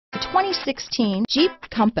2016 Jeep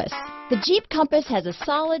Compass. The Jeep Compass has a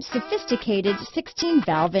solid, sophisticated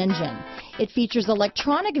 16-valve engine. It features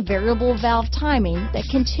electronic variable valve timing that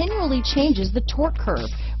continually changes the torque curve,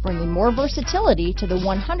 bringing more versatility to the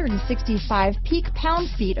 165 peak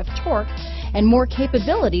pound-feet of torque and more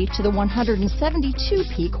capability to the 172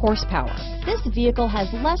 peak horsepower. This vehicle has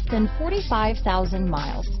less than 45,000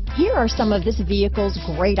 miles. Here are some of this vehicle's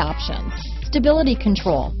great options: stability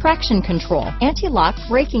control, traction control, anti-lock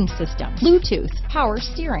braking system, Bluetooth, power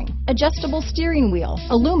steering, adjustable steering wheel,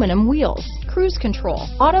 aluminum wheels, cruise control,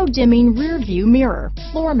 auto-dimming rear view mirror,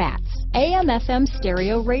 floor mats, AM/FM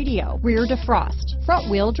stereo radio, rear defrost,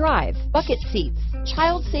 front wheel drive, bucket seats,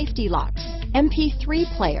 child safety locks, MP3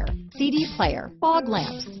 player, CD player, fog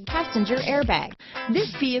lamps, passenger airbag.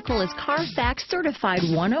 This vehicle is Carfax certified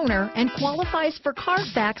one owner and qualifies for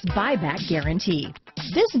Carfax buyback guarantee.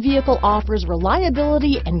 This vehicle offers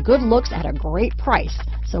reliability and good looks at a great price.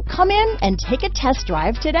 So come in and take a test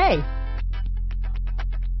drive today.